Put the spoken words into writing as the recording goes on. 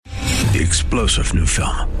the explosive new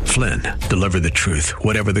film, Flynn, Deliver the Truth,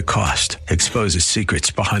 Whatever the Cost, exposes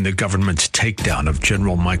secrets behind the government's takedown of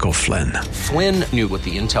General Michael Flynn. Flynn knew what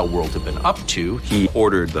the intel world had been up to. He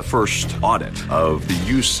ordered the first audit of the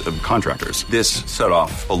use of contractors. This set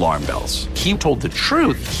off alarm bells. He told the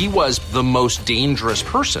truth. He was the most dangerous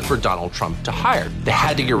person for Donald Trump to hire. They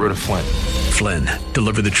had to get rid of Flynn. Flynn,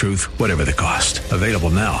 Deliver the Truth, Whatever the Cost. Available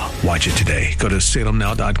now. Watch it today. Go to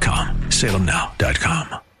salemnow.com.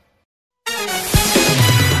 salemnow.com.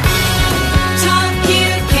 Talk you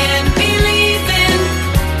can believe in.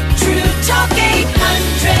 True Talk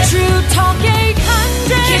 800. True Talk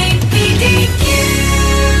 800.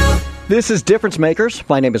 KPDQ. This is Difference Makers.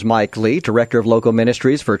 My name is Mike Lee, Director of Local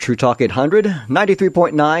Ministries for True Talk 800,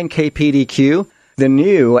 93.9 KPDQ. The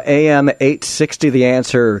new AM 860 The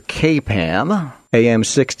Answer KPAM, AM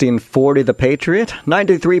 1640 The Patriot,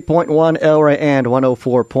 93.1 El Rey, and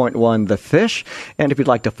 104.1 The Fish. And if you'd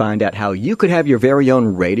like to find out how you could have your very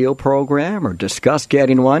own radio program or discuss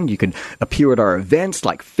getting one, you can appear at our events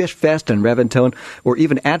like Fish Fest and Reventone, or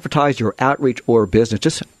even advertise your outreach or business.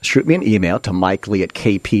 Just shoot me an email to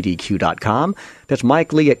MikeLee@KPDQ.com. That's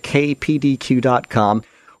MikeLee@KPDQ.com.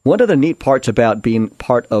 One of the neat parts about being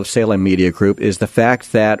part of Salem Media Group is the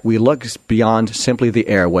fact that we look beyond simply the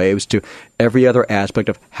airwaves to every other aspect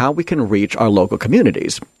of how we can reach our local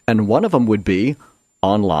communities. And one of them would be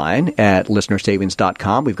online at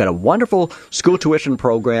listenersavings.com. We've got a wonderful school tuition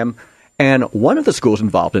program, and one of the schools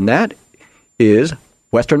involved in that is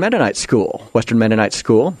Western Mennonite School. Western Mennonite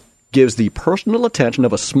School gives the personal attention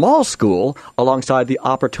of a small school alongside the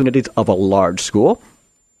opportunities of a large school.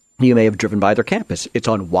 You may have driven by their campus. It's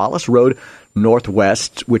on Wallace Road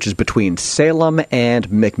Northwest, which is between Salem and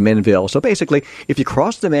McMinnville. So basically, if you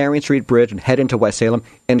cross the Marion Street Bridge and head into West Salem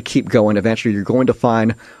and keep going, eventually you're going to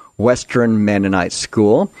find Western Mennonite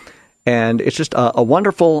School. And it's just a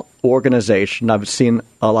wonderful organization. I've seen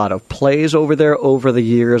a lot of plays over there over the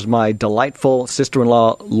years. My delightful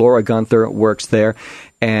sister-in-law, Laura Gunther, works there.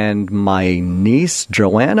 And my niece,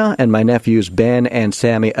 Joanna, and my nephews, Ben and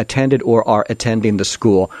Sammy, attended or are attending the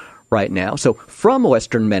school right now. So from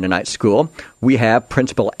Western Mennonite School, we have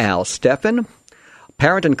Principal Al Steffen,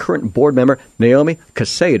 parent and current board member Naomi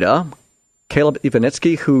Casada, Caleb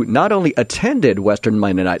Ivanitsky, who not only attended Western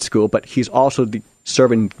Mennonite School, but he's also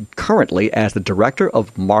serving currently as the Director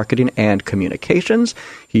of Marketing and Communications.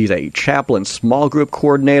 He's a chaplain small group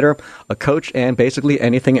coordinator, a coach, and basically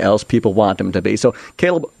anything else people want him to be. So,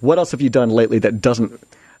 Caleb, what else have you done lately that doesn't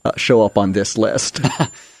show up on this list?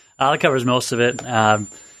 That covers most of it.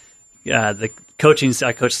 The coaching,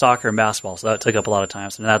 I coach soccer and basketball, so that took up a lot of time.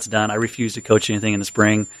 So that's done. I refuse to coach anything in the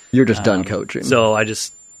spring. You're just done coaching. So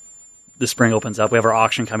the spring opens up. We have our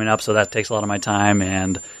auction coming up, so that takes a lot of my time,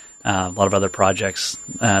 and a lot of other projects.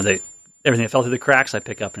 Everything that fell through the cracks, I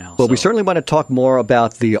pick up now. Well, we certainly want to talk more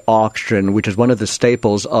about the auction, which is one of the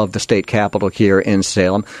staples of the state capitol here in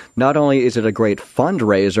Salem. Not only is it a great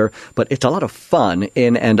fundraiser, but it's a lot of fun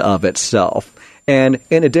in and of itself. And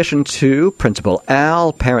in addition to Principal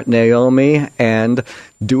Al, Parent Naomi, and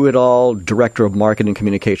do-it-all Director of Marketing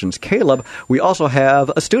Communications Caleb, we also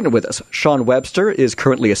have a student with us. Sean Webster is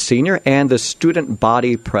currently a senior and the student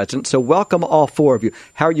body president. So welcome all four of you.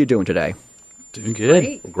 How are you doing today? Doing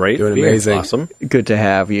good. Great. Doing amazing. Awesome. Good to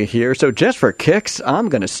have you here. So just for kicks, I'm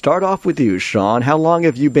going to start off with you, Sean. How long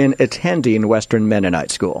have you been attending Western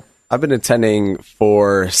Mennonite School? I've been attending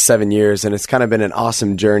for 7 years, and it's kind of been an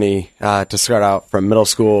awesome journey to start out from middle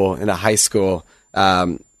school into high school.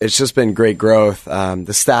 It's just been great growth.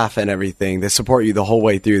 The staff and everything, they support you the whole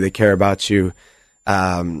way through. They care about you.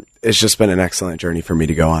 It's just been an excellent journey for me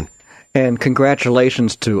to go on. And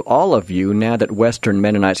congratulations to all of you now that Western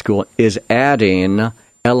Mennonite School is adding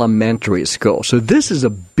elementary school. So this is a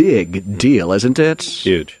big deal, isn't it?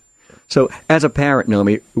 Huge. So as a parent,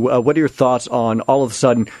 Naomi, what are your thoughts on all of a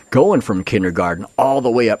sudden going from kindergarten all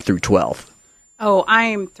the way up through 12th? Oh,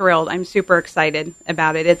 I'm thrilled. I'm super excited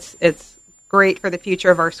about it. It's great for the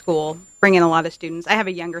future of our school, bringing a lot of students. I have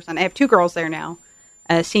a younger son. I have two girls there now,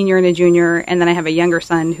 a senior and a junior, and then I have a younger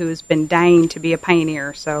son who's been dying to be a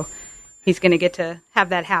pioneer. So he's going to get to have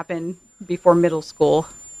that happen before middle school,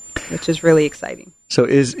 which is really exciting. So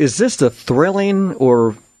is this a thrilling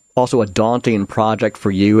or also a daunting project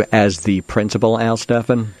for you as the principal, Al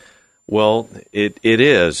Steffen? Well, it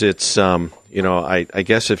is. It's, I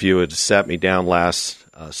guess if you had sat me down last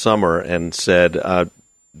summer and said,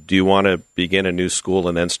 do you want to begin a new school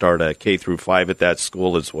and then start a K through 5 at that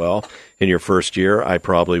school as well in your first year, I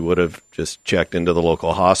probably would have just checked into the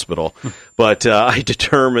local hospital. But I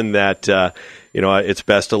determined that, it's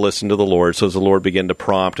best to listen to the Lord. So as the Lord began to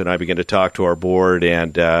prompt and I began to talk to our board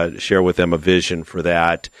and share with them a vision for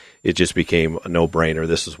that, it just became a no-brainer.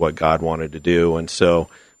 This is what God wanted to do. And so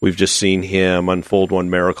we've just seen him unfold one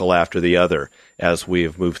miracle after the other as we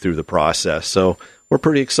have moved through the process. So we're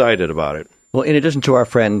pretty excited about it. Well, in addition to our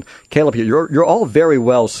friend Caleb here, you're all very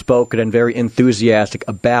well spoken and very enthusiastic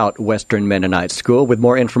about Western Mennonite School. With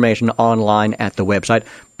more information online at the website,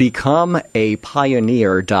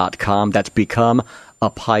 becomeapioneer.com. That's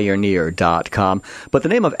becomeapioneer.com. But the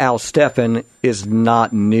name of Al Steffen is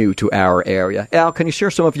not new to our area. Al, can you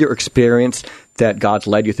share some of your experience that God's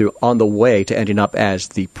led you through on the way to ending up as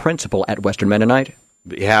the principal at Western Mennonite?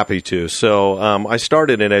 Be happy to. So I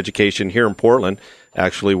started in education here in Portland,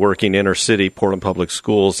 actually working inner city, Portland Public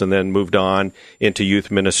Schools, and then moved on into youth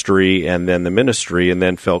ministry and then the ministry, and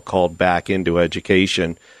then felt called back into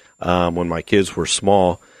education when my kids were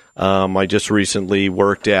small. I just recently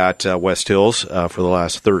worked at West Hills for the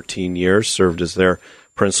last 13 years, served as their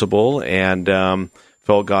principal, and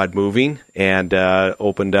felt God moving and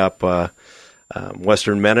opened up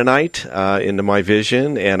Western Mennonite into my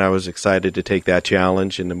vision, and I was excited to take that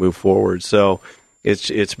challenge and to move forward. So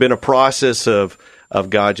it's been a process of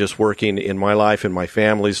God just working in my life and my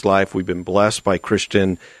family's life. We've been blessed by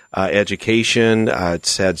Christian education.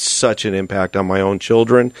 It's had such an impact on my own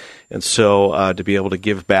children, and so to be able to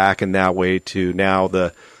give back in that way to now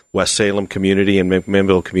the West Salem community and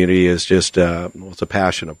McMinnville community is just it's a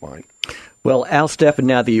passion of mine. Well, Al Steffen,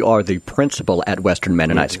 now that you are the principal at Western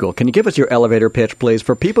Mennonite School, can you give us your elevator pitch, please?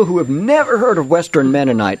 For people who have never heard of Western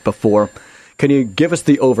Mennonite before, can you give us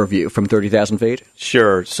the overview from 30,000 feet?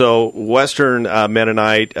 Sure. So Western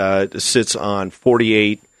Mennonite sits on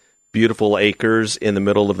 48 beautiful acres in the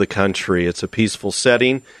middle of the country. It's a peaceful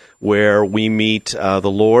setting where we meet the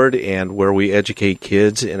Lord and where we educate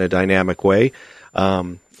kids in a dynamic way.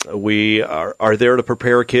 We are there to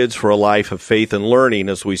prepare kids for a life of faith and learning,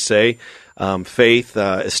 as we say.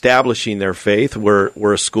 Establishing their faith.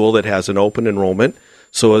 We're a school that has an open enrollment,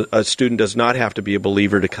 so a student does not have to be a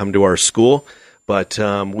believer to come to our school, but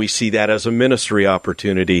we see that as a ministry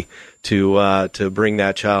opportunity to bring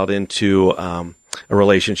that child into a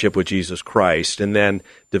relationship with Jesus Christ, and then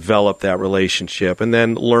develop that relationship, and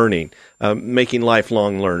then learning, making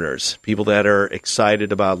lifelong learners, people that are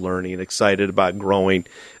excited about learning, excited about growing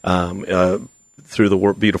through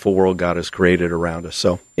the beautiful world God has created around us.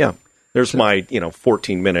 So, yeah. There's my,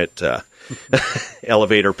 14-minute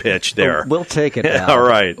elevator pitch there. We'll take it out. All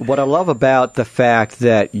right. What I love about the fact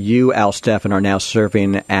that you, Al Steffen, are now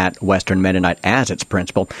serving at Western Mennonite as its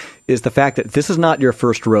principal is the fact that this is not your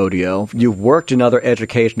first rodeo. You've worked in other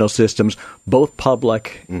educational systems, both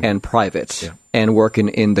public and private, and working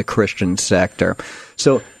in the Christian sector.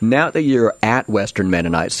 So now that you're at Western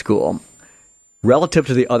Mennonite School, relative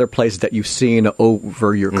to the other places that you've seen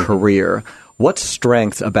over your career, what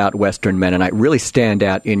strengths about Western Mennonite really stand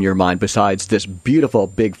out in your mind besides this beautiful,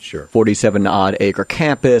 big 47-odd acre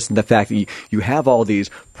campus and the fact that you have all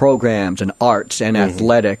these programs and arts and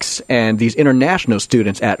athletics and these international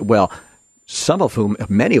students at, well,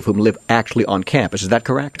 many of whom live actually on campus. Is that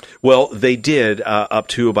correct? Well, they did up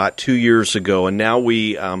to about 2 years ago, and now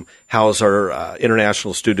we house our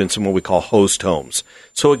international students in what we call host homes.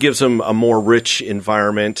 So it gives them a more rich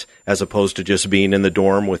environment as opposed to just being in the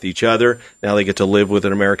dorm with each other. Now they get to live with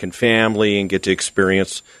an American family and get to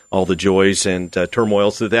experience all the joys and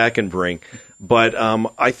turmoils that can bring. But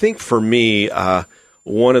I think for me,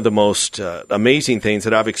 one of the most amazing things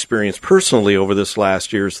that I've experienced personally over this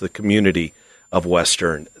last year is the community of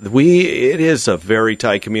Western. It is a very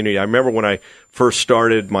tight community. I remember when I first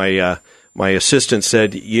started, my assistant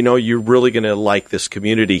said, you're really going to like this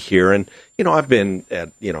community here. And, I've been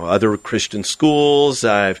at, other Christian schools.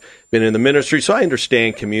 I've been in the ministry, so I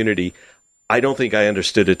understand community. I don't think I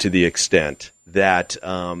understood it to the extent that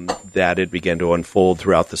it began to unfold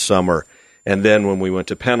throughout the summer. And then when we went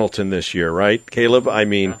to Pendleton this year, right, Caleb?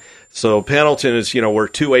 So Pendleton is, we're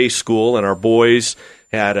 2A school, and our boys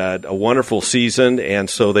had a wonderful season, and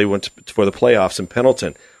so they went for the playoffs in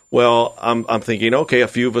Pendleton. Well, I'm thinking, okay, a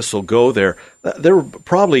few of us will go there. There were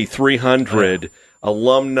probably 300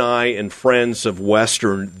 alumni and friends of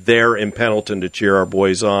Western there in Pendleton to cheer our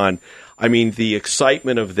boys on. I mean, the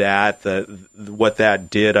excitement of that, what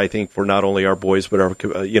that did, I think, for not only our boys, but our,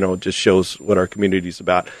 just shows what our community is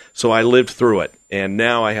about. So I lived through it, and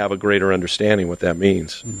now I have a greater understanding what that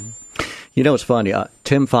means. It's funny.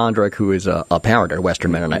 Tim Fondrick, who is a parent at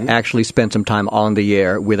Western Mennonite, actually spent some time on the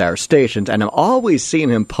air with our stations, and I'm always seeing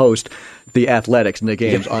him post the athletics and the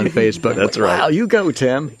games on Facebook. That's right. Wow, you go,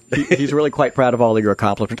 Tim. He's really quite proud of all of your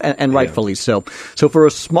accomplishments, and rightfully so. So for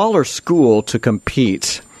a smaller school to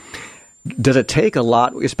compete, Does it take a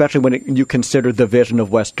lot, especially when you consider the vision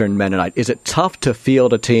of Western Mennonite? Is it tough to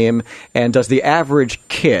field a team? And does the average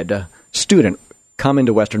student, come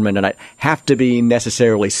into Western Mennonite have to be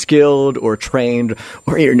necessarily skilled or trained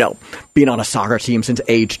or, being on a soccer team since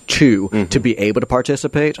age 2 to be able to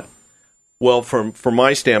participate? Well, from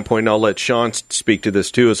my standpoint, and I'll let Sean speak to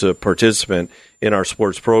this too as a participant in our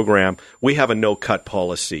sports program, we have a no-cut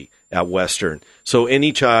policy at Western. So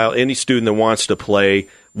any student that wants to play,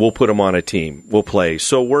 we'll put them on a team. We'll play.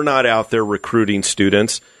 So we're not out there recruiting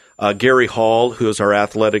students. Gary Hall, who is our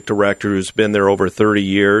athletic director, who's been there over 30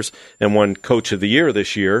 years and won Coach of the Year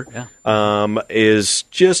this year, is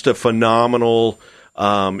just a phenomenal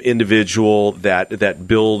individual that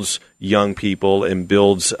builds young people and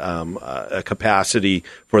builds a capacity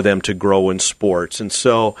for them to grow in sports. And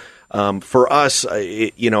so for us,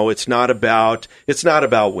 it's not about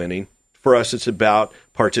winning. For us, it's about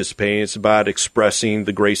participating. It's about expressing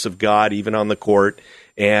the grace of God even on the court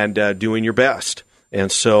and doing your best. And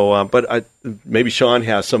so, maybe Sean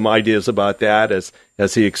has some ideas about that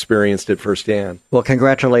as he experienced it firsthand. Well,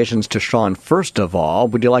 congratulations to Sean. First of all,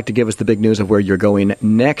 would you like to give us the big news of where you're going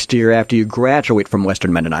next year after you graduate from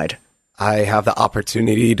Western Mennonite? I have the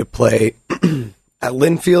opportunity to play at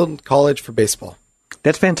Linfield College for baseball.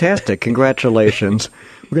 That's fantastic. Congratulations.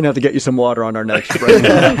 We're going to have to get you some water on our next break.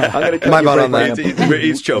 I'm going to cut My you bad break on right that. now.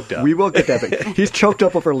 He's choked up. We will get that back. He's choked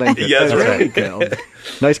up over Lincoln. Yes, there right. we go.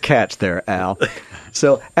 Nice catch there, Al.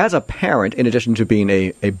 So, as a parent, in addition to being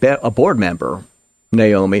a board member,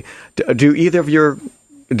 Naomi, do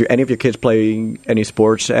any of your kids play any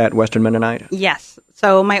sports at Western Mennonite? Yes.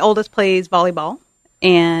 So my oldest plays volleyball,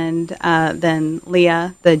 and then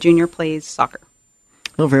Leah, the junior, plays soccer.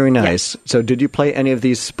 Oh, very nice. Yes. So did you play any of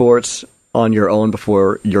these sports on your own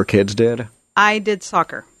before your kids did? I did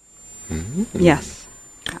soccer. Mm-hmm. Yes.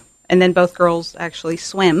 And then both girls actually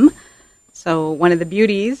swim. So one of the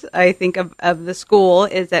beauties, I think, of the school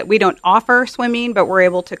is that we don't offer swimming, but we're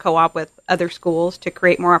able to co-op with other schools to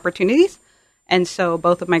create more opportunities. And so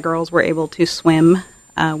both of my girls were able to swim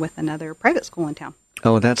with another private school in town.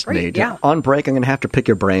 Oh, that's Great, neat. yeah. On break, I'm going to have to pick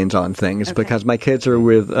your brains on things Okay. because my kids are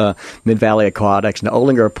with Mid-Valley Aquatics, and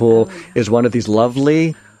Olinger Pool is one of these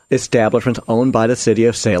lovely establishments owned by the city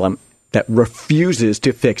of Salem that refuses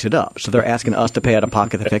to fix it up. So they're asking us to pay out of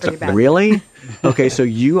pocket to fix it. Pretty bad. Really? Okay, so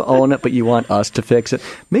you own it, but you want us to fix it.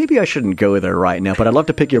 Maybe I shouldn't go there right now, but I'd love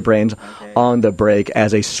to pick your brains on the break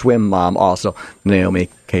as a swim mom also, Naomi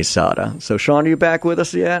Quesada. So, Sean, are you back with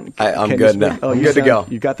us yet? I'm Can good you now. Oh, I'm you good to go.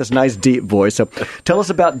 You've got this nice deep voice. So tell us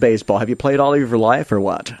about baseball. Have you played all of your life or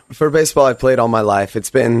what? For baseball, I've played all my life.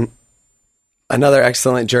 It's been another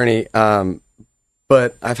excellent journey.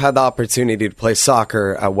 But I've had the opportunity to play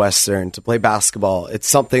soccer at Western, to play basketball. It's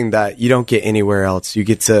something that you don't get anywhere else. You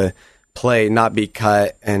get to play, not be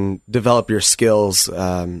cut, and develop your skills,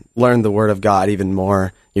 learn the Word of God even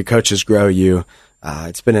more. Your coaches grow you.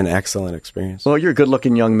 It's been an excellent experience. Well, you're a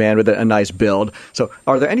good-looking young man with a nice build. So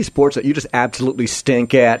are there any sports that you just absolutely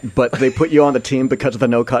stink at, but they put you on the team because of the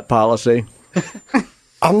no-cut policy?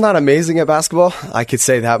 I'm not amazing at basketball. I could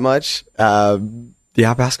say that much.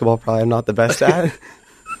 Basketball probably I'm not the best at.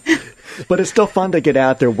 But it's still fun to get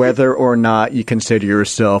out there whether or not you consider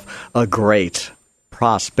yourself a great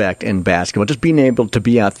prospect in basketball. Just being able to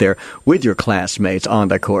be out there with your classmates on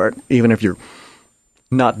the court, even if you're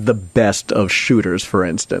not the best of shooters, for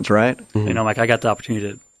instance, right? Mm-hmm. Mike, I got the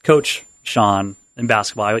opportunity to coach Sean in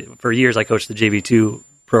basketball. For years, I coached the JV2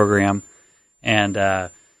 program. And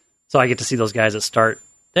so I get to see those guys that start.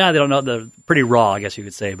 Yeah, they don't know. They're pretty raw, I guess you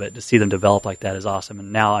could say, but to see them develop like that is awesome.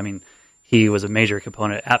 And now, he was a major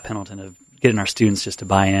component at Pendleton of getting our students just to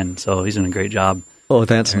buy in. So he's doing a great job. Oh,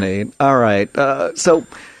 that's neat. All right. So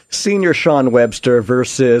senior Sean Webster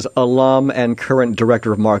versus alum and current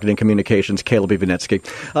director of marketing communications, Caleb Ivanitsky.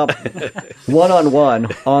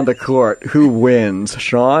 One-on-one on the court. Who wins?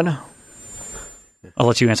 Sean? I'll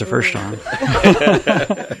let you answer first, Sean.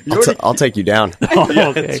 I'll take you down.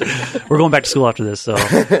 Okay. We're going back to school after this, so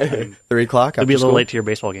 3 o'clock. It'll be a little late to your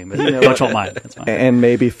baseball game, but Coach won't mind. That's fine. And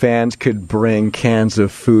maybe fans could bring cans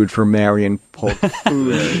of food for Marion Polk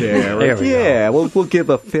Food Share. There we go. We'll give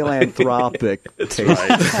a philanthropic taste.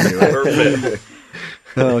 Perfect.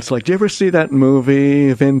 Oh, it's like, do you ever see that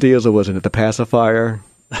movie? Vin Diesel was in it, The Pacifier,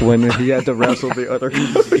 when he had to wrestle the other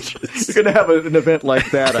coach. You're going to have an event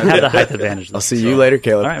like that. I have the height advantage. I'll see you later,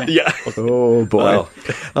 Caleb. All right, man. Yeah. Oh, boy.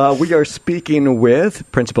 Wow. We are speaking with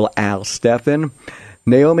Principal Al Steffen,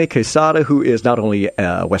 Naomi Quesada, who is not only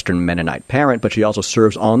a Western Mennonite parent, but she also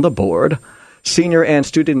serves on the board. Senior and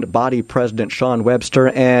Student Body President Sean Webster,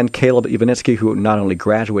 and Caleb Ivanitsky, who not only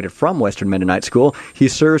graduated from Western Mennonite School, he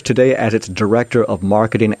serves today as its Director of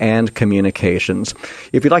Marketing and Communications.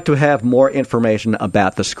 If you'd like to have more information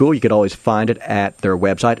about the school, you could always find it at their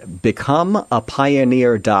website,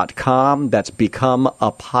 becomeapioneer.com. That's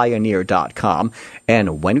becomeapioneer.com.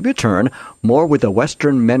 And when we return, more with the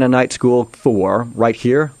Western Mennonite School 4 right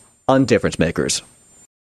here on Difference Makers.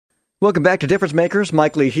 Welcome back to Difference Makers.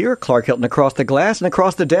 Mike Lee here, Clark Hilton across the glass and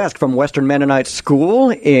across the desk from Western Mennonite School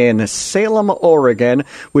in Salem, Oregon,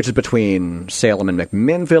 which is between Salem and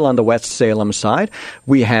McMinnville on the West Salem side.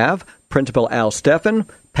 We have Principal Al Steffen,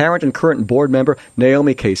 parent and current board member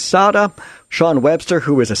Naomi Quesada, Sean Webster,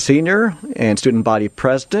 who is a senior and student body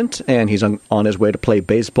president, and he's on his way to play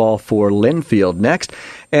baseball for Linfield next,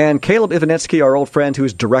 and Caleb Ivanitsky, our old friend, who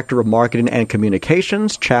is Director of Marketing and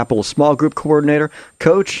Communications, Chapel Small Group Coordinator,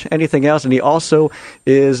 Coach, anything else, and he also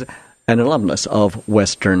is an alumnus of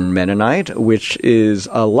Western Mennonite, which is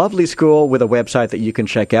a lovely school with a website that you can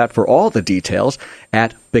check out for all the details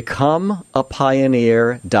at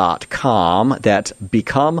becomeapioneer.com. That's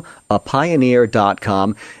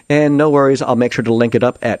becomeapioneer.com. And no worries, I'll make sure to link it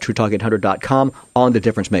up at TrueTalk800.com on the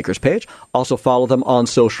Difference Makers page. Also follow them on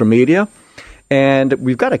social media. And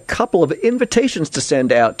we've got a couple of invitations to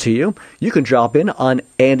send out to you. You can drop in on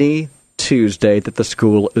any Tuesday that the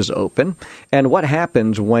school is open. And what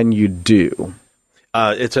happens when you do?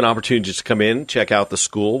 It's an opportunity just to come in, check out the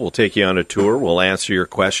school. We'll take you on a tour. We'll answer your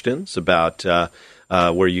questions about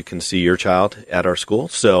where you can see your child at our school.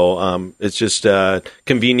 So it's just a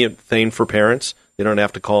convenient thing for parents. They don't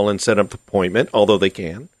have to call and set up an appointment, although they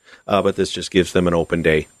can. But this just gives them an open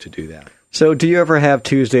day to do that. So do you ever have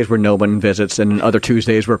Tuesdays where no one visits and other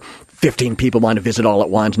Tuesdays where 15 people want to visit all at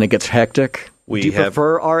once and it gets hectic? Do you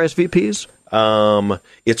prefer RSVPs?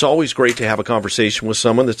 It's always great to have a conversation with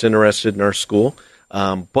someone that's interested in our school.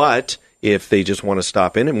 But if they just want to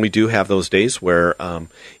stop in, and we do have those days where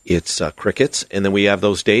it's crickets, and then we have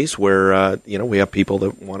those days where we have people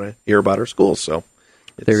that want to hear about our school. So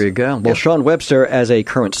there you go. Well, Sean Webster, as a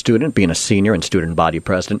current student, being a senior and student body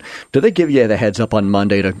president, do they give you the heads up on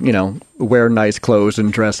Monday to, wear nice clothes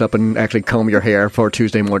and dress up and actually comb your hair before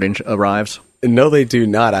Tuesday morning arrives? No, they do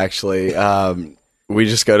not, actually. We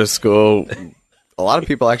just go to school. A lot of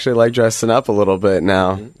people actually like dressing up a little bit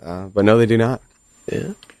now, but no, they do not.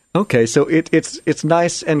 Yeah. Okay, so it's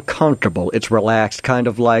nice and comfortable. It's relaxed, kind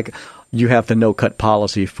of like you have the no-cut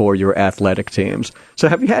policy for your athletic teams. So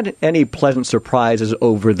have you had any pleasant surprises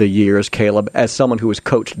over the years, Caleb, as someone who has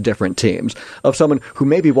coached different teams, of someone who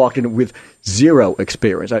maybe walked in with zero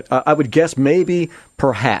experience? I would guess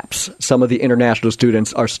perhaps, some of the international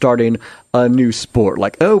students are starting a new sport,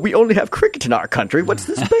 like, oh, we only have cricket in our country. What's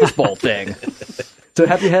this baseball thing? So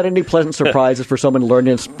have you had any pleasant surprises for someone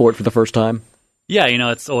learning a sport for the first time? Yeah,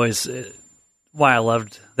 it's always why I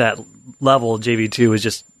loved that level. JV2 was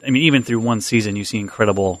just, even through one season, you see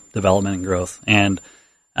incredible development and growth. And,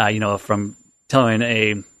 from telling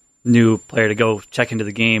a new player to go check into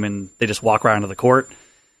the game and they just walk right onto the court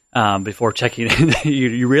before checking in,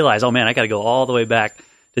 you realize, oh man, I got to go all the way back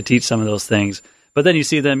to teach some of those things. But then you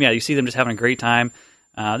see them just having a great time.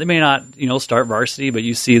 They may not, start varsity, but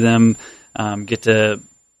you see them get to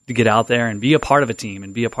get out there and be a part of a team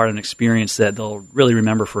and be a part of an experience that they'll really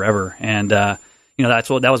remember forever. And, that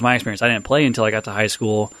was my experience. I didn't play until I got to high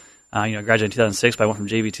school. I graduated in 2006, but I went from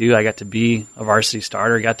JV2. I got to be a varsity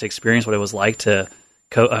starter, got to experience what it was like to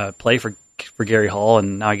play for Gary Hall,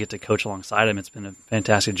 and now I get to coach alongside him. It's been a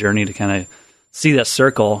fantastic journey to kind of see that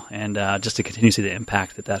circle and just to continue to see the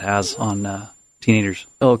impact that has on teenagers.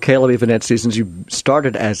 Oh, Caleb, Ivanitsky, since you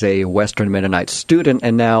started as a Western Mennonite student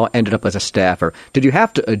and now ended up as a staffer, did you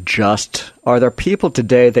have to adjust? Are there people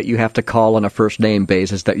today that you have to call on a first-name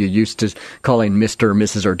basis that you're used to calling Mr.,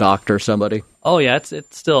 Mrs., or Doctor somebody? Oh, yeah,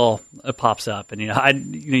 it still pops up. And,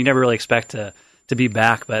 you never really expect to be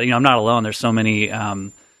back. But, I'm not alone. There's so many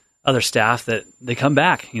other staff that they come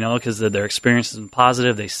back, because their experience has been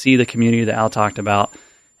positive. They see the community that Al talked about,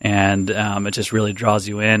 and it just really draws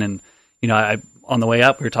you in. And, on the way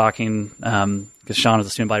up, we were talking, because Sean was the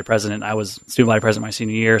student body president. I was student body president my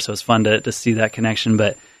senior year, so it was fun to see that connection.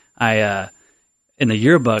 But in the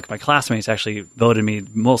yearbook, my classmates actually voted me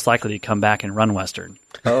most likely to come back and run Western.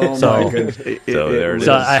 Oh, my goodness. There it is.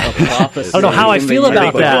 I don't know how I feel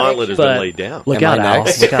about that. The gauntlet has been laid down. Look out, Al.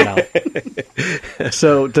 Look out, Al.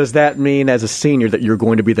 So does that mean, as a senior, that you're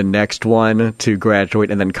going to be the next one to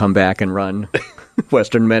graduate and then come back and run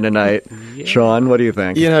Western Mennonite? Yeah. Sean, what do you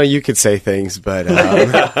think? You could say things, but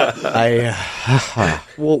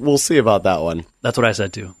we'll see about that one. That's what I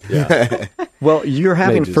said too. Yeah. Well, you're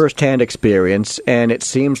having Maybe. firsthand experience, and it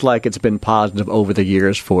seems like it's been positive over the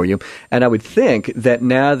years for you. And I would think that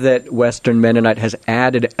now that Western Mennonite has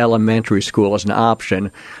added elementary school as an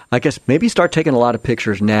option, I guess maybe start taking a lot of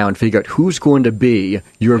pictures now and figure out who's going to be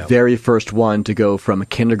your very first one to go from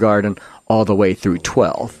kindergarten all the way through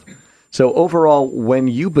 12th. So overall, when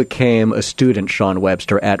you became a student, Sean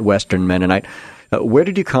Webster, at Western Mennonite, where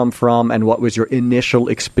did you come from, and what was your initial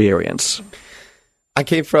experience? I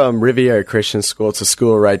came from Riviera Christian School. It's a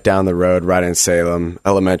school right down the road, right in Salem,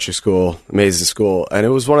 elementary school, amazing school. And it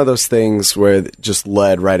was one of those things where it just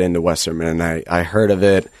led right into Western Mennonite. I heard of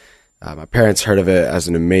it. My parents heard of it as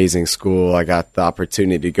an amazing school. I got the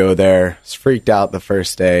opportunity to go there. Was freaked out the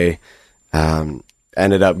first day.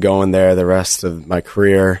 Ended up going there the rest of my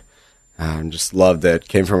career. Just loved it.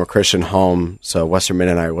 Came from a Christian home, so Western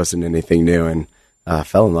Mennonite wasn't anything new, and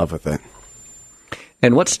fell in love with it.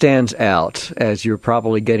 And what stands out as you're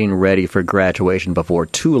probably getting ready for graduation before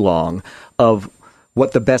too long of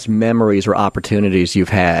what the best memories or opportunities you've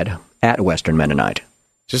had at Western Mennonite?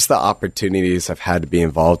 Just the opportunities I've had to be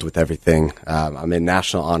involved with everything. I'm in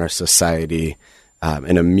National Honor Society,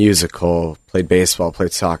 in a musical, played baseball,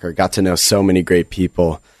 played soccer, got to know so many great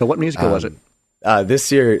people. So what musical was it?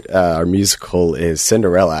 This year, our musical is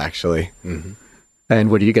Cinderella, actually. Mm-hmm. And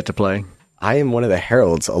what do you get to play? I am one of the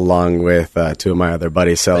heralds, along with two of my other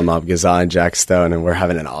buddies, Selimab Gazan and Jack Stone, and we're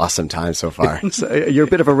having an awesome time so far. So you're a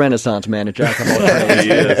bit of a renaissance man at Jack.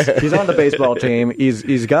 He's on the baseball team.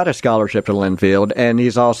 He's got a scholarship to Linfield, and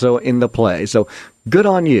he's also in the play. So good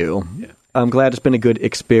on you. Yeah. I'm glad it's been a good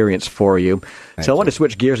experience for you. I want to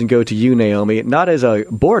switch gears and go to you, Naomi, not as a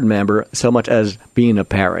board member so much as being a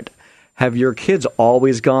parent. Have your kids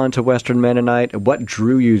always gone to Western Mennonite? What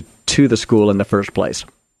drew you to the school in the first place?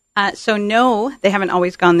 So no, they haven't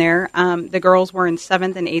always gone there. The girls were in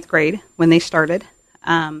 7th and 8th grade when they started.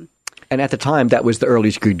 And at the time, that was the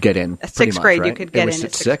earliest you could get in. Sixth grade, right? You could get in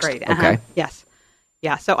at sixth grade. Okay. Yes.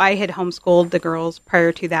 Yeah, so I had homeschooled the girls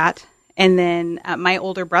prior to that. And then my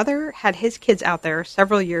older brother had his kids out there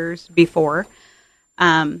several years before.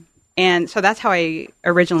 And so that's how I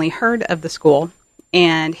originally heard of the school.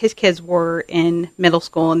 And his kids were in middle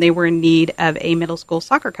school, and they were in need of a middle school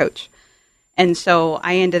soccer coach. And so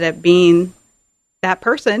I ended up being that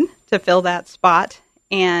person to fill that spot.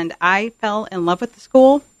 And I fell in love with the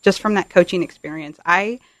school just from that coaching experience.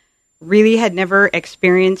 I really had never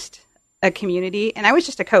experienced a community, and I was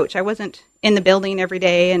just a coach. I wasn't in the building every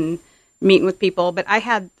day and meeting with people, but I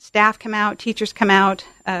had staff come out, teachers come out,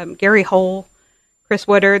 Gary Hull, Chris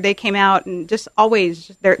Woodard, they came out, and just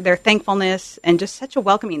always their thankfulness and just such a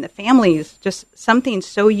welcoming. The families, just something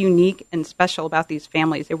so unique and special about these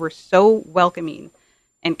families. They were so welcoming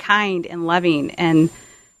and kind and loving. And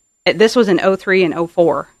this was in 03 and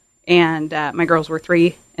 04, and my girls were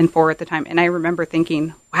 3 and 4 at the time. And I remember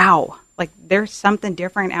thinking, wow, like there's something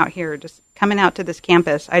different out here. Just coming out to this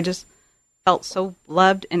campus, I just felt so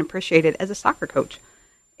loved and appreciated as a soccer coach.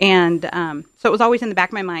 And so it was always in the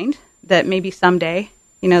back of my mind that maybe someday,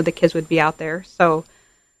 the kids would be out there. So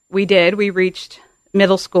we did. We reached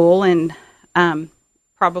middle school, and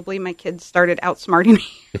probably my kids started outsmarting me.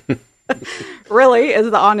 Really, is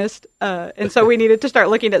the honest. And so we needed to start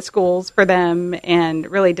looking at schools for them, and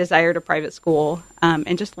really desired a private school,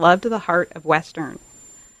 and just loved the heart of Western.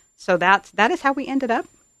 So that is how we ended up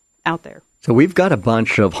out there. So we've got a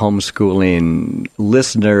bunch of homeschooling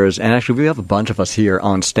listeners, and actually we have a bunch of us here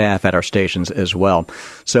on staff at our stations as well.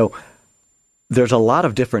 So there's a lot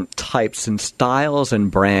of different types and styles and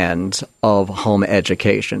brands of home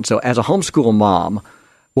education. So as a homeschool mom,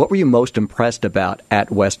 what were you most impressed about at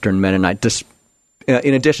Western Mennonite,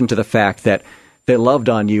 in addition to the fact that they loved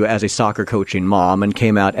on you as a soccer coaching mom and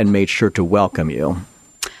came out and made sure to welcome you?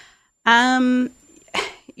 To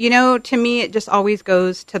me, it just always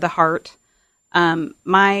goes to the heart.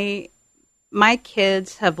 My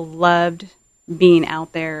kids have loved being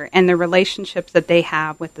out there, and the relationships that they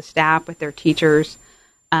have with the staff, with their teachers.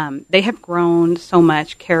 They have grown so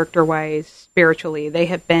much character-wise, spiritually. They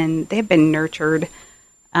have been nurtured,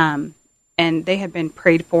 and they have been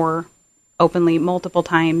prayed for openly multiple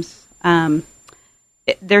times.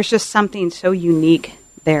 There's just something so unique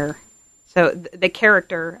there. So the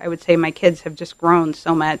character, I would say my kids have just grown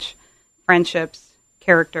so much. Friendships,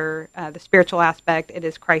 character, the spiritual aspect, it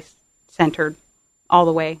is Christ-centered all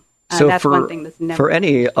the way. So that's one thing that's never... For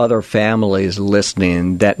any other families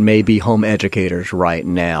listening that may be home educators right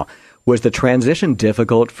now, was the transition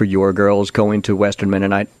difficult for your girls going to Western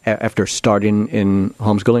Mennonite after starting in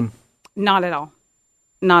homeschooling? Not at all.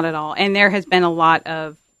 Not at all. And there has been a lot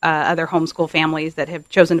of other homeschool families that have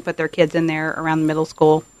chosen to put their kids in there around middle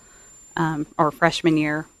school or freshman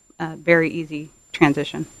year. a very easy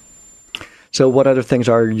transition. So what other things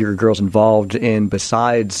are your girls involved in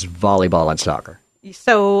besides volleyball and soccer?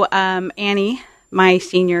 So Annie, my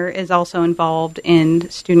senior, is also involved in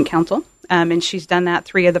student council, and she's done that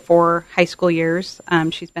 3 of the 4 high school years.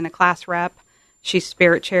 She's been a class rep. She's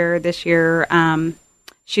spirit chair this year.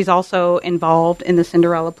 She's also involved in the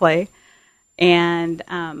Cinderella play. And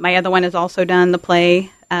my other one has also done the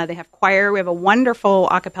play. They have choir. We have a wonderful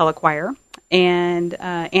a cappella choir. And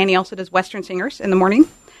Annie also does Western Singers in the morning.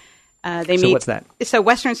 What's that? So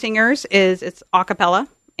Western Singers it's a cappella.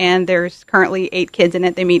 And there's currently 8 kids in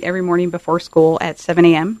it. They meet every morning before school at 7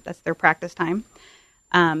 a.m. That's their practice time.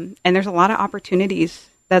 And there's a lot of opportunities.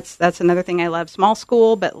 That's another thing I love. Small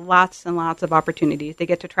school, but lots and lots of opportunities. They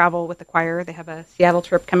get to travel with the choir. They have a Seattle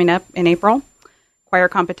trip coming up in April. Choir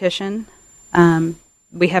competition.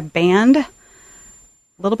 We have band. A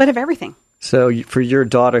little bit of everything. So for your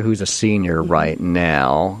daughter who's a senior right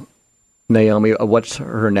now, Naomi, what's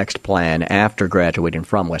her next plan after graduating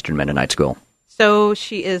from Western Mennonite School? So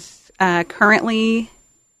she is currently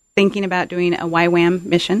thinking about doing a YWAM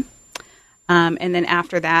mission. And then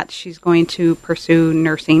after that, she's going to pursue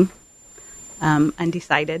nursing.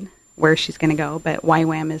 Undecided where she's going to go, but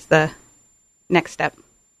YWAM is the next step.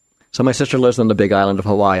 So my sister lives on the Big Island of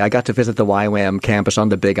Hawaii. I got to visit the YWAM campus on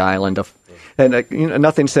the Big Island and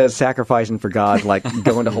nothing says sacrificing for God like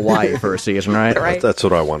going to Hawaii for a season, right? Right. That's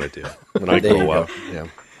what I want to do when I grow up. Yeah.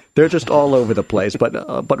 They're just all over the place,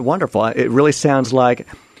 but wonderful. It really sounds like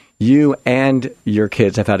you and your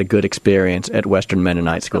kids have had a good experience at Western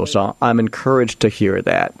Mennonite School, so I'm encouraged to hear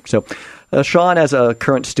that. So, Sean, as a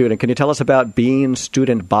current student, can you tell us about being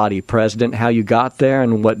student body president, how you got there,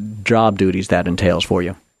 and what job duties that entails for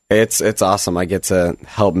you? It's awesome. I get to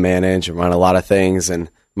help manage and run a lot of things. And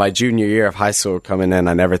my junior year of high school coming in,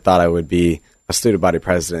 I never thought I would be a student body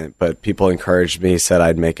president, but people encouraged me, said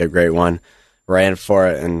I'd make a great one. Ran for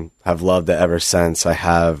it and have loved it ever since. I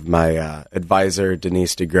have my advisor,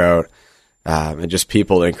 Denise DeGroat, and just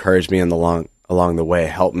people that encourage me along the way,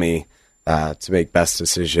 help me to make best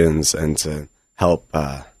decisions and to help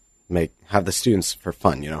have the students for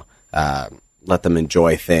fun, let them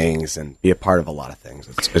enjoy things and be a part of a lot of things.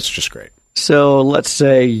 It's just great. So let's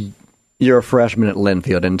say you're a freshman at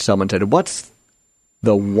Linfield and someone said, what's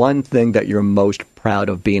the one thing that you're most proud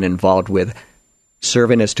of being involved with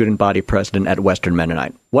serving as student body president at Western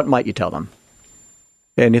Mennonite? What might you tell them?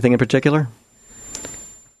 Anything in particular?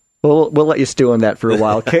 We'll let you stew on that for a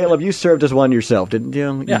while. Caleb, you served as one yourself, didn't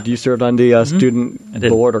you? Yeah. You served on the student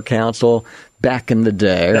board or council back in the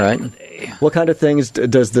day, right? In the day. What kind of things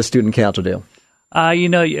does the student council do? As you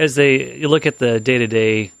look at the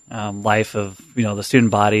day-to-day life of the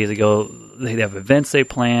student body, they have events they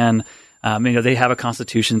plan. They have a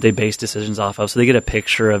constitution they base decisions off of, so they get a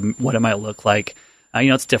picture of what it might look like.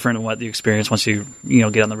 It's different than what you experience once you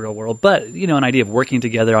get on the real world. But an idea of working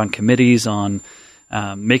together on committees, on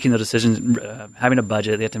making the decisions, having a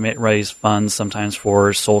budget. They have to raise funds sometimes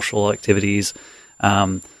for social activities.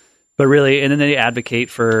 But really, and then they advocate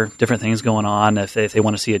for different things going on. If they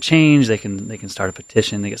want to see a change, they can start a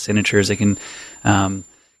petition. They get signatures. They can kind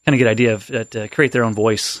of get an idea of to create their own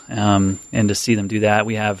voice and to see them do that.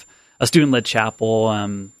 We have a student-led chapel.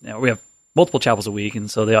 We have multiple chapels a week, and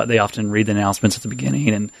so they often read the announcements at the beginning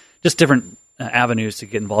and just different avenues to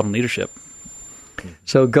get involved in leadership.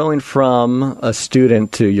 So going from a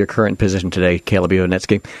student to your current position today, Caleb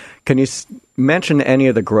Ionetsky, can you mention any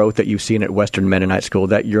of the growth that you've seen at Western Mennonite School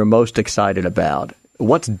that you're most excited about?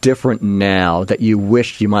 What's different now that you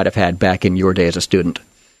wish you might have had back in your day as a student?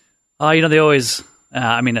 They always...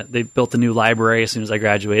 they built a new library as soon as I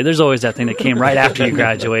graduated. There's always that thing that came right after you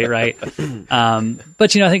graduate, right?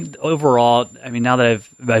 But I think overall, now that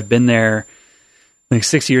I've been there, I think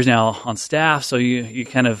 6 years now on staff, so you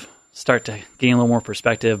kind of start to gain a little more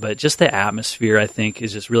perspective. But just the atmosphere, I think,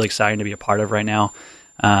 is just really exciting to be a part of right now.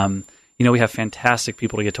 We have fantastic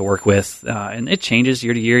people to get to work with, and it changes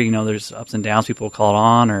year to year. There's ups and downs. People call it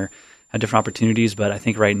on or have different opportunities, but I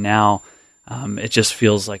think right now, it just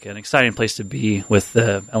feels like an exciting place to be with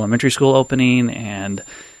the elementary school opening and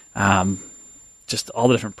just all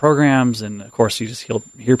the different programs. And, of course, you just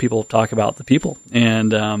hear people talk about the people.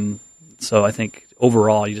 And so I think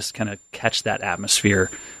overall you just kind of catch that atmosphere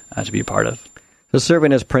to be a part of. So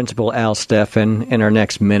serving as Principal Al Steffen in our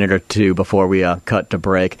next minute or two before we cut to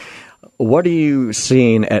break, what are you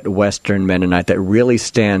seeing at Western Mennonite that really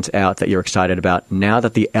stands out that you're excited about now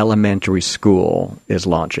that the elementary school is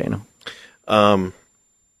launching? Well,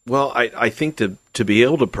 I think to be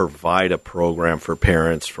able to provide a program for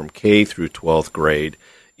parents from K through 12th grade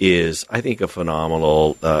is, I think, a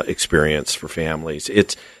phenomenal experience for families.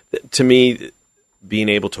 It's, to me, being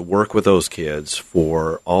able to work with those kids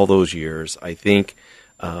for all those years, I think,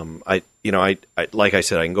 I like I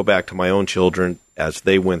said, I can go back to my own children as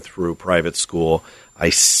they went through private school.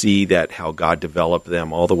 I see that how God developed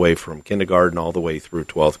them all the way from kindergarten all the way through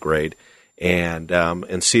 12th grade,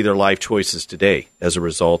 and see their life choices today as a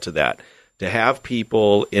result of that. To have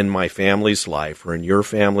people in my family's life or in your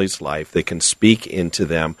family's life that can speak into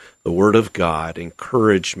them the Word of God,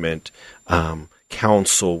 encouragement,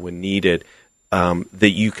 counsel when needed, that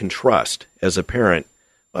you can trust as a parent,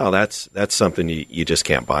 well, that's something you just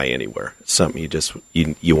can't buy anywhere. It's something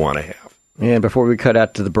you want to have. And before we cut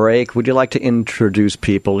out to the break, would you like to introduce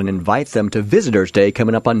people and invite them to Visitors Day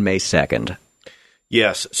coming up on May 2nd?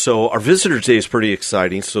 Yes. So our Visitors Day is pretty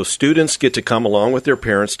exciting. So students get to come along with their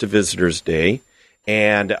parents to Visitors Day.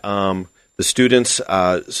 And the students,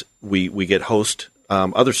 we get host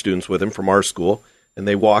other students with them from our school, and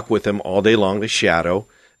they walk with them all day long to shadow.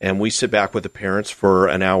 And we sit back with the parents for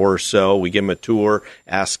an hour or so. We give them a tour,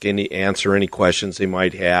 answer any questions they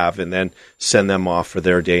might have, and then send them off for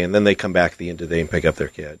their day. And then they come back at the end of the day and pick up their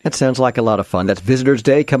kid. That sounds like a lot of fun. That's Visitors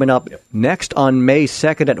Day coming up next on May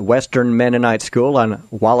 2nd at Western Mennonite School on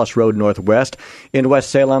Wallace Road Northwest in West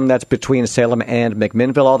Salem. That's between Salem and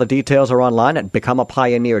McMinnville. All the details are online at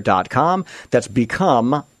becomeapioneer.com. That's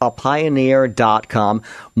becomeapioneer.com.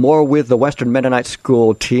 More with the Western Mennonite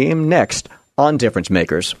School team next on Difference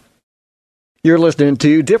Makers. You're listening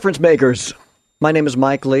to Difference Makers. My name is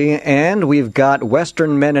Mike Lee, and we've got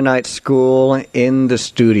Western Mennonite School in the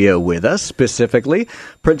studio with us, specifically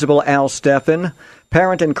Principal Al Steffen,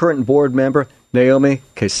 parent and current board member Naomi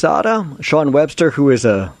Quesada, Sean Webster, who is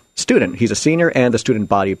a student. He's a senior and the student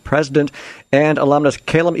body president, and alumnus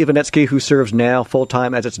Caleb Ivanetsky, who serves now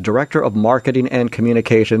full-time as its director of marketing and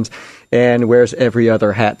communications and wears every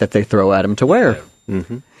other hat that they throw at him to wear.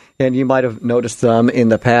 Mm-hmm. And you might have noticed them in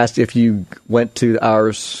the past if you went to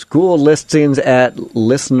our school listings at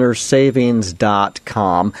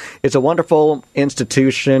listenersavings.com. It's a wonderful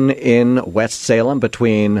institution in West Salem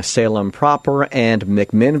between Salem proper and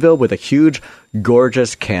McMinnville with a huge,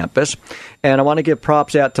 gorgeous campus. And I want to give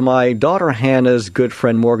props out to my daughter Hannah's good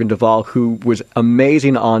friend Morgan Duvall, who was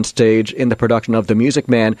amazing on stage in the production of The Music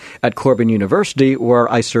Man at Corbin University,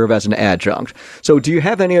 where I serve as an adjunct. So do you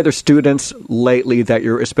have any other students lately that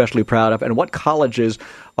you're especially proud of? And what colleges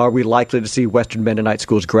are we likely to see Western Mennonite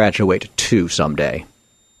schools graduate to someday?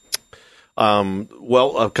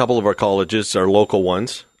 Well, a couple of our colleges are local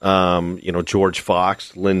ones. George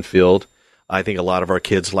Fox, Linfield. I think a lot of our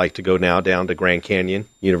kids like to go now down to Grand Canyon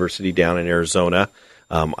University down in Arizona.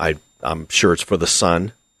 I'm sure it's for the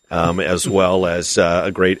sun, as well as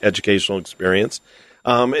a great educational experience.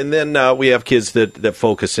 And then we have kids that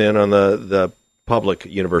focus in on the public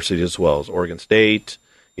university as well as Oregon State,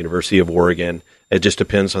 University of Oregon. It just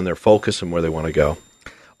depends on their focus and where they want to go.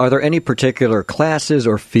 Are there any particular classes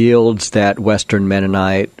or fields that Western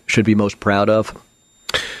Mennonite should be most proud of?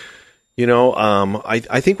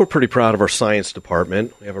 I think we're pretty proud of our science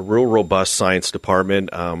department. We have a real robust science department.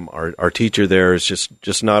 Our teacher there is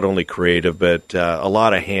just not only creative, but a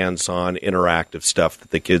lot of hands-on interactive stuff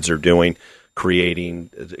that the kids are doing, creating,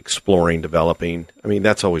 exploring, developing. I mean,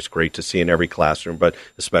 that's always great to see in every classroom, but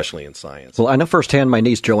especially in science. Well, I know firsthand my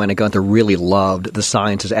niece Joanna Gunther really loved the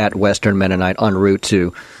sciences at Western Mennonite en route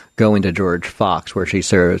to going to George Fox, where she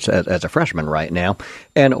serves as a freshman right now.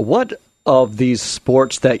 And what of these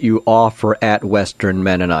sports that you offer at Western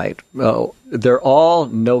Mennonite, they're all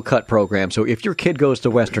no-cut programs. So if your kid goes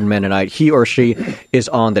to Western Mennonite, he or she is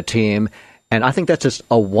on the team. And I think that's just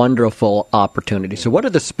a wonderful opportunity. So what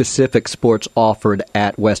are the specific sports offered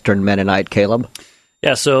at Western Mennonite, Caleb?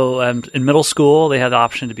 Yeah, so in middle school, they have the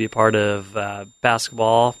option to be a part of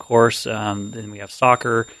basketball, of course. Then we have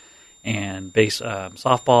soccer and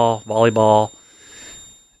softball, volleyball.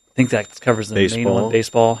 I think that covers the main one,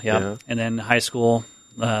 baseball. Yeah. And then high school,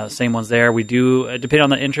 same ones there. We do, depending on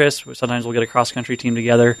the interest, sometimes we'll get a cross-country team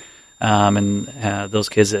together, and those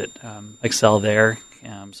kids that excel there.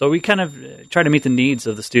 So we kind of try to meet the needs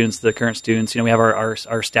of the students, the current students. We have our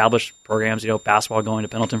established programs, basketball going to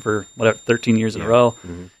Pendleton for 13 years in a row.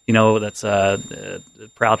 Mm-hmm. That's a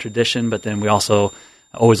proud tradition, but then we also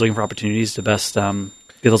always looking for opportunities to best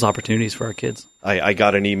get those opportunities for our kids. I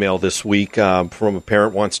got an email this week from a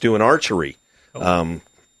parent wants to do an archery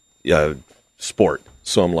sport.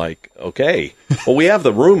 So I'm like, okay, well, we have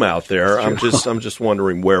the room out there. I'm just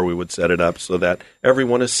wondering where we would set it up so that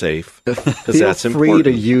everyone is safe. Because that's important. Feel free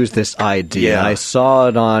to use this idea. Yeah. I saw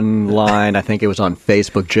it online. I think it was on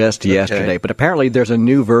Facebook just yesterday. But apparently there's a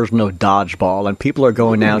new version of dodgeball, and people are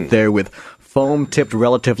going out there with foam-tipped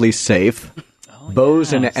relatively safe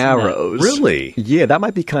bows and I've seen arrows. Really? Yeah, that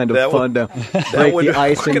might be kind of That fun would- to break the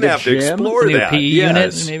ice we're in gonna the have to gym. explore New that. PE unit,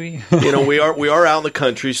 Yes. maybe? We are out in the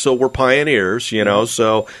country, so we're pioneers.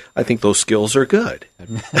 So I think those skills are good.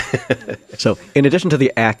 So, in addition to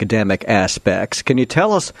the academic aspects, can you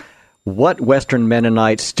tell us what Western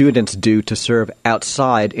Mennonite students do to serve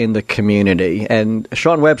outside in the community? And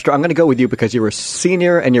Sean Webster, I'm going to go with you because you're a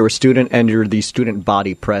senior and you're a student and you're the student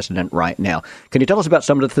body president right now. Can you tell us about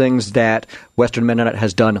some of the things that Western Mennonite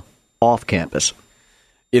has done off campus?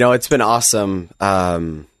 It's been awesome.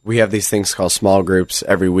 We have these things called small groups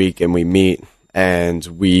every week, and we meet and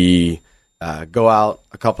we go out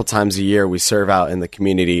a couple times a year. We serve out in the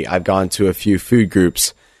community. I've gone to a few food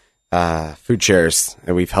groups, food shares,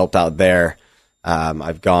 and we've helped out there.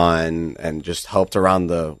 I've gone and just helped around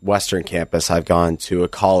the Western campus. I've gone to a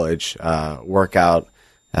college, work out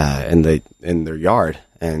in their yard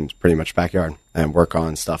and pretty much backyard and work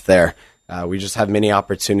on stuff there. We just have many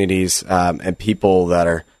opportunities and people that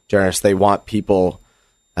are generous. They want people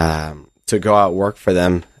to go out and work for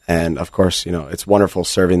them. And, of course, it's wonderful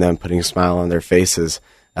serving them, putting a smile on their faces,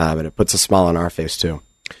 and it puts a smile on our face, too.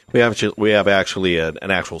 We have actually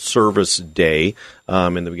an actual service day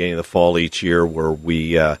in the beginning of the fall each year where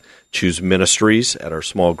we choose ministries at our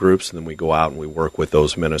small groups, and then we go out and we work with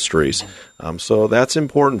those ministries. So that's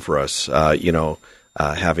important for us,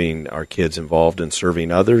 having our kids involved in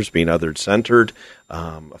serving others, being other-centered,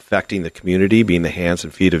 affecting the community, being the hands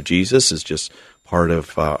and feet of Jesus is just part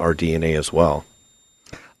of our DNA as well.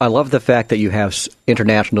 I love the fact that you have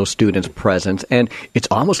international students present, and it's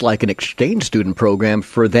almost like an exchange student program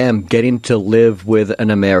for them getting to live with an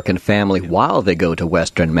American family while they go to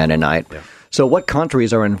Western Mennonite. Yeah. So what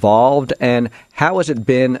countries are involved, and how has it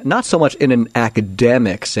been, not so much in an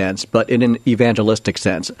academic sense, but in an evangelistic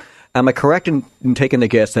sense? Am I correct in taking the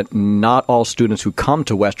guess that not all students who come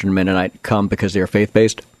to Western Mennonite come because they are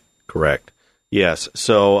faith-based? Correct. Yes.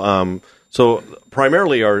 So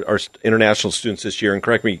primarily our international students this year, and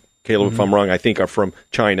correct me, Caleb, if I'm wrong, I think are from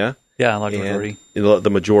China. Yeah, large majority. The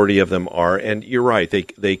majority of them are. And you're right,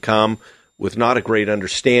 they come with not a great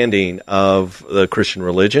understanding of the Christian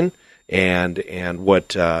religion and what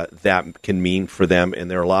that can mean for them in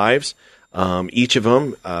their lives. Each of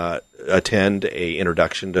them attend a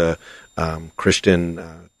introduction to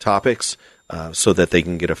Christian topics so that they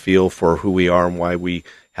can get a feel for who we are and why we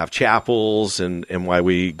have chapels and why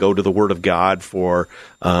we go to the Word of God for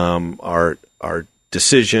our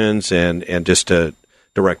decisions and just to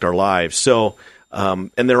direct our lives. So,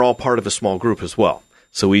 and they're all part of a small group as well.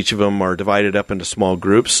 So each of them are divided up into small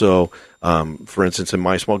groups. So, for instance, in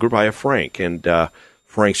my small group, I have Frank, and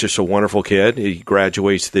Frank's just a wonderful kid. He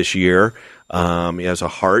graduates this year. He has a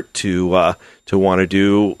heart to want to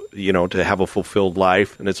do, to have a fulfilled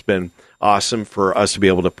life, and it's been awesome for us to be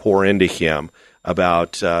able to pour into him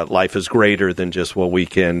about life is greater than just what we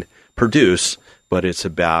can produce, but it's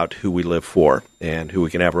about who we live for and who we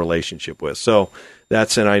can have a relationship with. So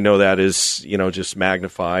and I know that is, just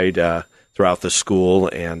magnified throughout the school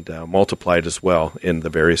and multiplied as well in the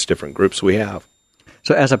various different groups we have.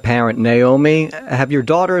 So as a parent, Naomi, have your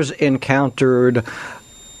daughters encountered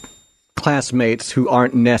classmates who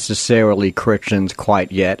aren't necessarily Christians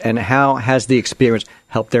quite yet, and how has the experience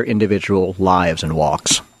helped their individual lives and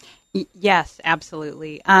walks? Yes,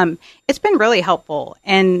 absolutely. It's been really helpful.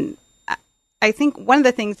 And I think one of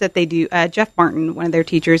the things that they do, Jeff Martin, one of their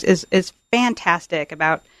teachers, is fantastic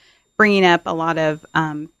about bringing up a lot of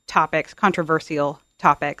topics, controversial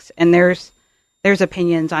topics. And there's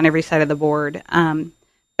opinions on every side of the board.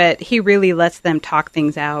 But he really lets them talk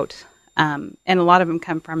things out. And a lot of them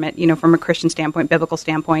come from it, from a Christian standpoint, biblical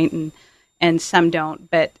standpoint, and some don't.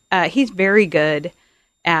 But he's very good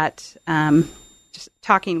at just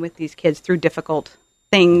talking with these kids through difficult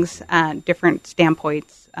things, different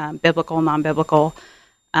standpoints, biblical, non-biblical,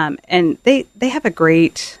 and they have a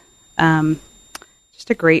great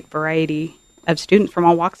variety of students from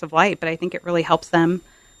all walks of life. But I think it really helps them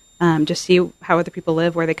just see how other people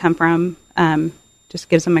live, where they come from. Just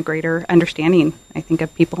gives them a greater understanding, I think,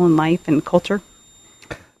 of people and life and culture.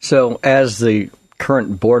 So, as the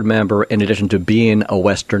current board member, in addition to being a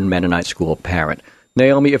Western Mennonite school parent,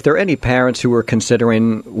 Naomi, if there are any parents who are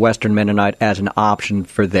considering Western Mennonite as an option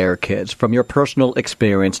for their kids, from your personal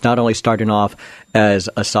experience, not only starting off as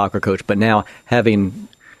a soccer coach, but now having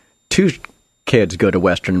two kids go to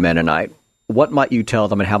Western Mennonite, what might you tell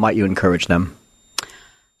them and how might you encourage them?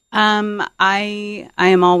 I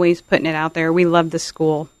am always putting it out there. We love this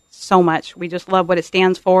school so much. We just love what it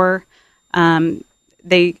stands for.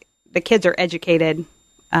 The kids are educated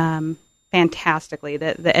fantastically.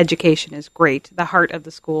 The education is great. The heart of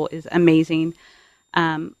the school is amazing.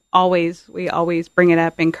 We always bring it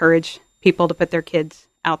up, encourage people to put their kids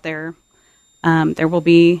out there. There will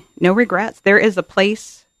be no regrets. There is a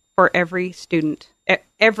place for every student.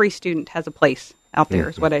 Every student has a place out there,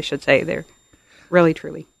 is what I should say. There, really,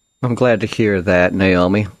 truly. I'm glad to hear that,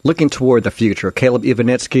 Naomi. Looking toward the future, Caleb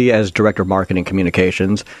Ivanitsky as Director of Marketing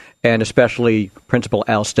Communications, and especially Principal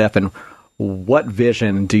Al Steffen, what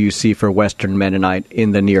vision do you see for Western Mennonite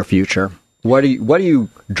in the near future? What are you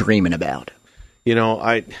dreaming about? You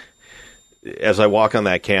know, as I walk on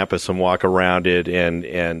that campus and walk around it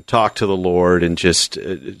and talk to the Lord and just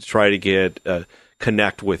try to get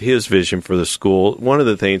connect with His vision for the school, one of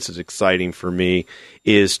the things that's exciting for me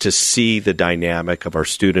is to see the dynamic of our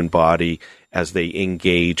student body as they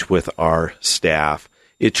engage with our staff.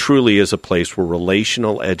 It truly is a place where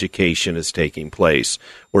relational education is taking place,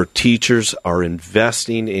 where teachers are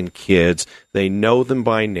investing in kids. They know them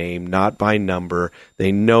by name, not by number.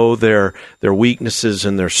 They know their weaknesses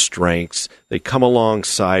and their strengths. They come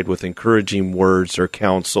alongside with encouraging words or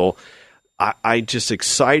counsel. I just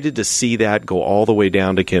excited to see that go all the way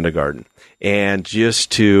down to kindergarten, and just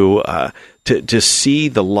to see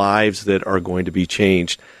the lives that are going to be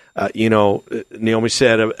changed. Naomi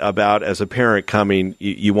said about as a parent coming,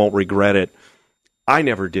 you won't regret it. I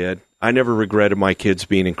never did. I never regretted my kids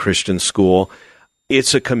being in Christian school.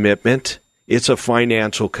 It's a commitment. It's a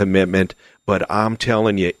financial commitment, but I'm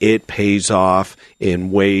telling you, it pays off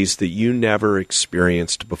in ways that you never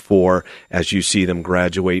experienced before as you see them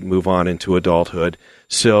graduate and move on into adulthood.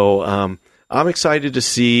 So I'm excited to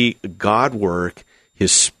see God work,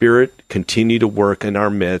 His Spirit continue to work in our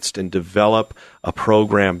midst and develop a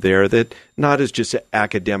program there that not is just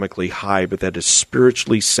academically high, but that is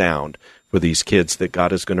spiritually sound for these kids that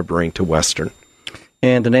God is going to bring to Western.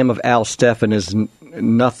 And the name of Al Steffen is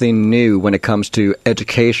nothing new when it comes to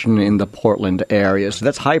education in the Portland area. So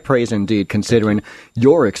that's high praise indeed, considering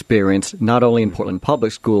your experience not only in Portland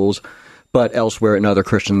public schools, but elsewhere in other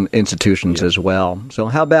Christian institutions as well. So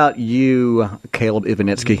how about you, Caleb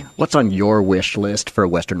Ivanitsky? What's on your wish list for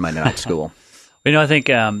Western Mennonite School? I think,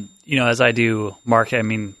 as I do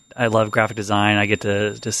market, I love graphic design. I get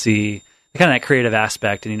to see kind of that creative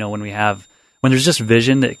aspect. And, when there's just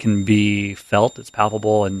vision that can be felt, it's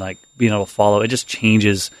palpable, and like being able to follow, it just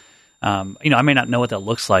changes. I may not know what that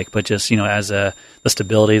looks like, but just, as the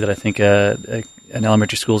stability that I think an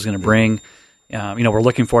elementary school is going to bring. We're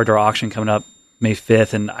looking forward to our auction coming up May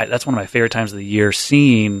 5th, and that's one of my favorite times of the year,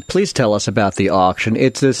 seeing... Please tell us about the auction.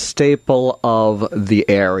 It's a staple of the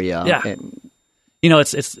area. Yeah.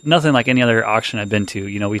 It's nothing like any other auction I've been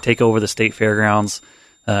to. We take over the state fairgrounds,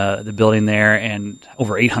 the building there, and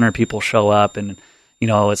over 800 people show up, and,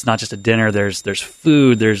 it's not just a dinner. There's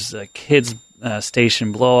food, there's a kids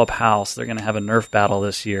station, blow-up house. They're going to have a Nerf battle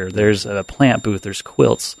this year. There's a plant booth, there's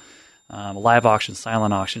quilts. Live auction,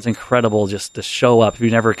 silent auction. It's incredible just to show up. If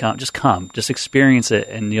you never come, just experience it,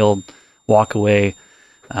 and you'll walk away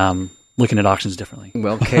looking at auctions differently.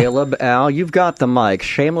 Well, Caleb, Al, you've got the mic.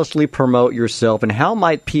 Shamelessly promote yourself, and how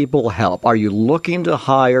might people help? Are you looking to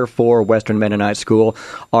hire for Western Mennonite School?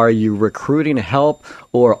 Are you recruiting help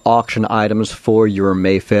or auction items for your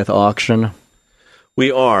May 5th auction?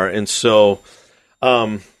 We are, and so...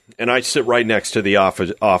 And I sit right next to the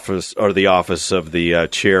office of the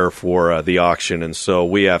chair for the auction, and so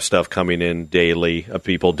we have stuff coming in daily of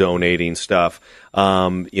people donating stuff.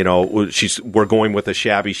 We're going with a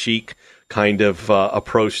shabby chic kind of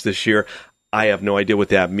approach this year. I have no idea what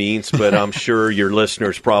that means, but I'm sure your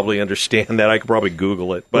listeners probably understand that. I could probably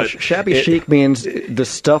Google it. But shabby chic means the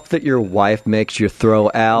stuff that your wife makes you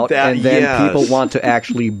throw out, and then people want to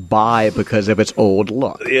actually buy because of its old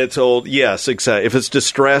look. It's old, yes, exactly. If it's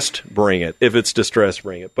distressed, bring it.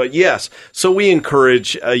 But yes, so we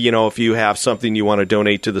encourage, if you have something you want to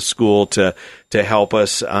donate to the school to help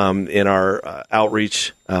us in our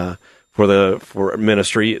outreach for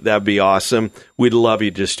ministry, that'd be awesome. We'd love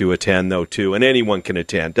you just to attend though too, and anyone can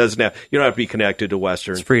attend. You don't have to be connected to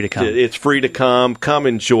Western. It's free to come. It's free to come. Come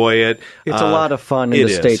enjoy it. It's a lot of fun in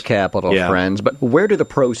the state capitol, friends. But where do the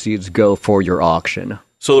proceeds go for your auction?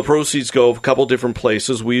 So the proceeds go a couple different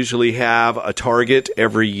places. We usually have a target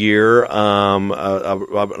every year, an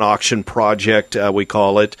auction project, we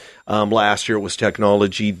call it. Last year it was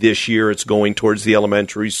technology. This year it's going towards the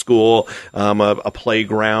elementary school, a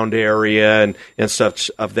playground area and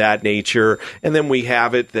such of that nature. And then we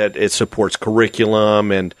have it that it supports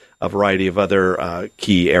curriculum and a variety of other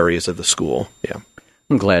key areas of the school. Yeah.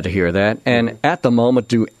 I'm glad to hear that. And at the moment,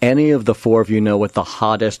 do any of the four of you know what the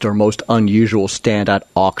hottest or most unusual standout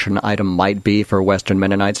auction item might be for Western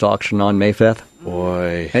Mennonite's auction on May 5th?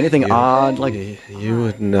 Boy. Anything odd? You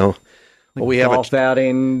would know. Well, we have golf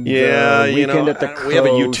outing. Yeah, weekend at the coast. we have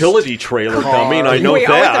a utility trailer coming. I know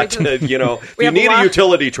that. If you need a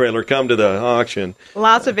utility trailer, come to the auction.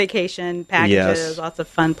 Lots of vacation packages, Yes. lots of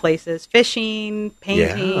fun places, fishing,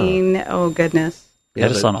 painting. Yeah. Oh goodness! Yeah,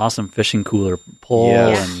 just an awesome fishing cooler pole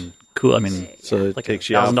and cool. I mean, so it like takes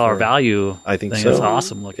you out $1,000 for- value. I think thing. so. It's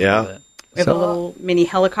awesome looking at it. We have a little mini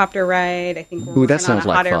helicopter ride. I think we're Ooh, that working sounds on a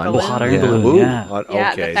like hot air fun. balloon. Hot air Yeah. balloon. Ooh, Yeah. Yeah,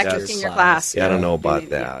 okay, the Factor that's Senior class. Yeah, I don't know about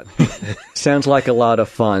that. Sounds like a lot of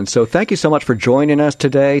fun. So thank you so much for joining us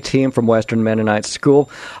today, team from Western Mennonite School.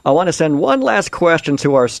 I want to send one last question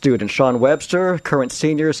to our student, Sean Webster, current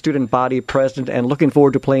senior student body president, and looking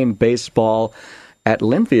forward to playing baseball at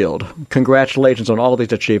Linfield. Congratulations on all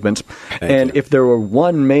these achievements. Thank you. If there were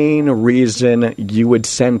one main reason you would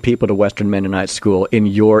send people to Western Mennonite School in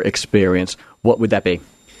your experience, what would that be?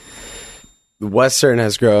 Western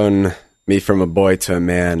has grown me from a boy to a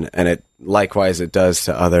man, and it does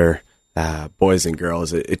to other boys and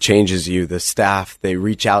girls. It changes you. The staff, they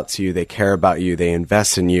reach out to you, they care about you, they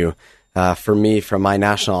invest in you. For me, from my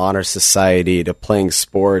National Honor Society to playing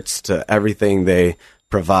sports to everything they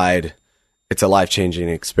provide, it's a life-changing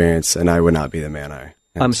experience, and I would not be the man I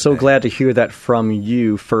am I'm so today. glad to hear that from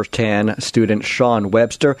you, firsthand, student Sean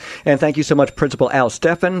Webster. And thank you so much, Principal Al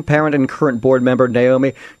Steffen, parent and current board member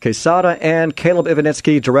Naomi Quesada, and Caleb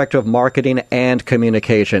Ivanitsky, Director of Marketing and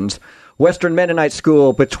Communications. Western Mennonite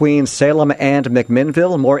School between Salem and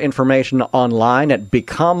McMinnville. More information online at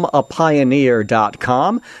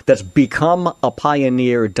becomeapioneer.com. That's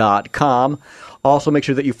becomeapioneer.com. Also, make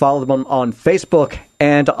sure that you follow them on Facebook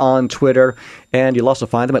and on Twitter. And you'll also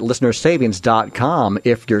find them at listenersavings.com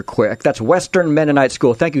if you're quick. That's Western Mennonite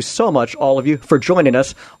School. Thank you so much, all of you, for joining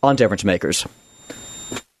us on Difference Makers.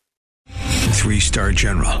 3-star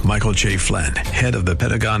General Michael J. Flynn, head of the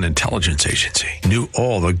Pentagon Intelligence Agency, knew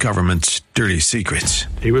all the government's dirty secrets.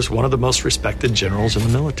 He was one of the most respected generals in the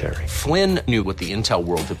military. Flynn knew what the intel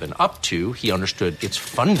world had been up to. He understood its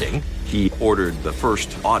funding. He ordered the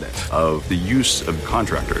first audit of the use of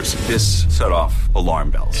contractors. This set off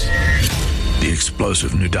alarm bells. The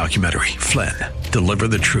explosive new documentary, Flynn, Deliver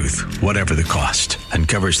the Truth, Whatever the Cost,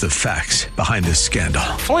 uncovers the facts behind this scandal.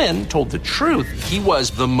 Flynn told the truth. He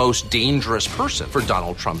was the most dangerous person for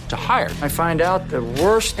Donald Trump to hire. I find out the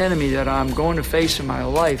worst enemy that I'm going to face in my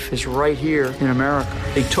life is right here in America.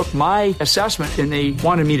 They took my assessment and they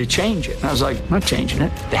wanted me to change it. And I was like, I'm not changing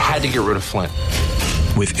it. They had to get rid of Flynn.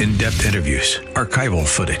 With in-depth interviews, archival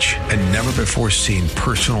footage, and never-before-seen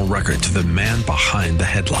personal records of the man behind the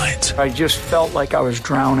headlines. I just felt like I was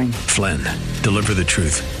drowning. Flynn, Deliver the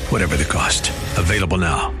Truth, Whatever the Cost. Available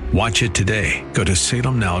now. Watch it today. Go to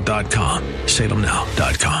salemnow.com.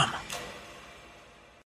 salemnow.com.